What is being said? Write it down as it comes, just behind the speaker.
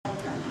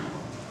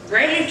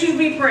greatly to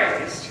be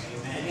praised.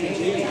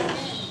 Amen.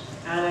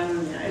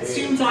 Hallelujah. It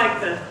seems like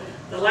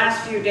the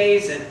last few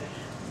days that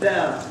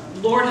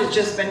the Lord has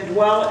just been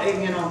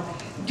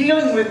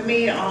dealing with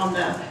me on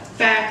the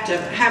fact of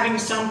having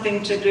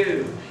something to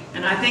do.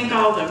 And I think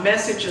all the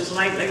messages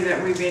lately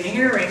that we've been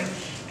hearing,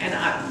 and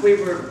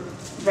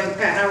Brother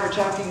Pat and I were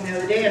talking the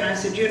other day, and I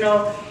said, you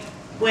know,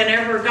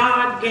 whenever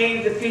God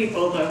gave the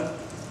people the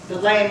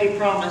land He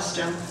promised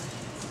them,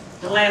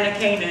 the land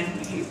of Canaan,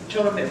 He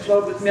told them it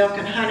flowed with milk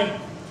and honey.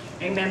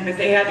 Amen. But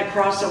they had to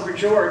cross over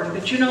Jordan.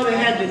 But you know, they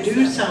had to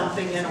do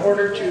something in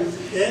order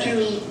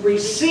to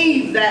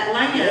receive that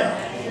land.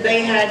 Yeah.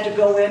 They had to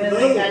go in and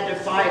they had to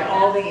fight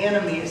all the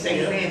enemies.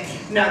 Amen.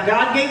 Now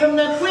God gave them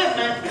the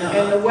equipment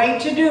and the way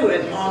to do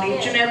it on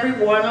each and every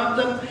one of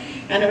them.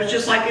 And it was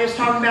just like they was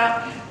talking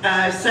about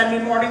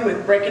Sunday morning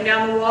with breaking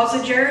down the walls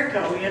of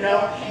Jericho, you know.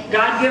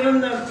 God gave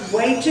them the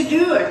way to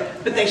do it,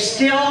 but they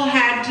still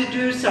had to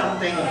do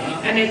something.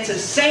 And it's the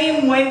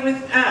same way with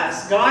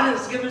us. God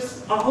has given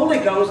us a Holy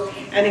Ghost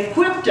and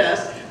equipped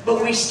us,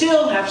 but we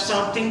still have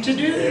something to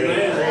do.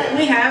 Amen.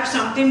 We have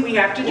something we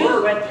have to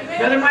do. And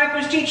Brother Mike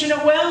was teaching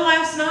it well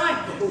last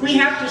night. We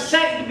have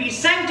to be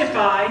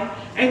sanctified,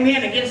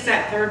 amen, against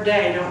that third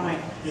day, don't we?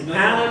 Amen.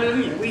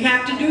 Hallelujah. We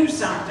have to do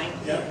something.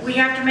 Yep. We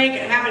have to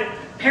have a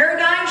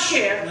paradigm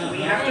shift.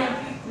 We have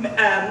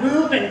to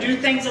move and do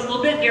things a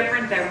little bit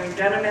different than we've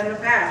done them in the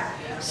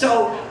past.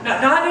 So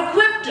God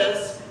equipped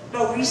us,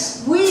 but we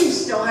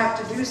still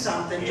have to do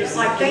something. Just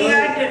like they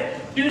had to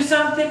do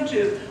something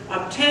to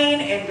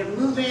obtain and to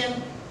move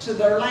in to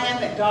their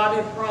land that God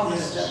had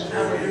promised them.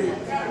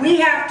 Hallelujah.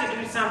 We have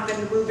to do something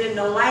to move in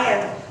the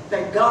land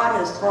that God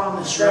has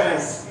promised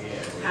us.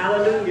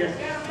 Hallelujah.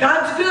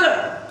 God's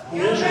good.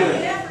 You have to make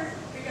an effort,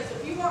 because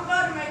if you want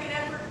God to make an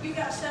effort, you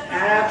got to set it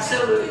up.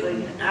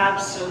 Absolutely,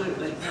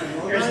 absolutely.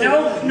 There's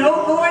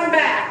no going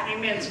back.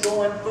 Amen. It's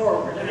going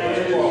forward.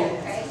 Hallelujah.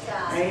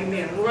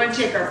 Amen. We're going to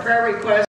take our prayer request.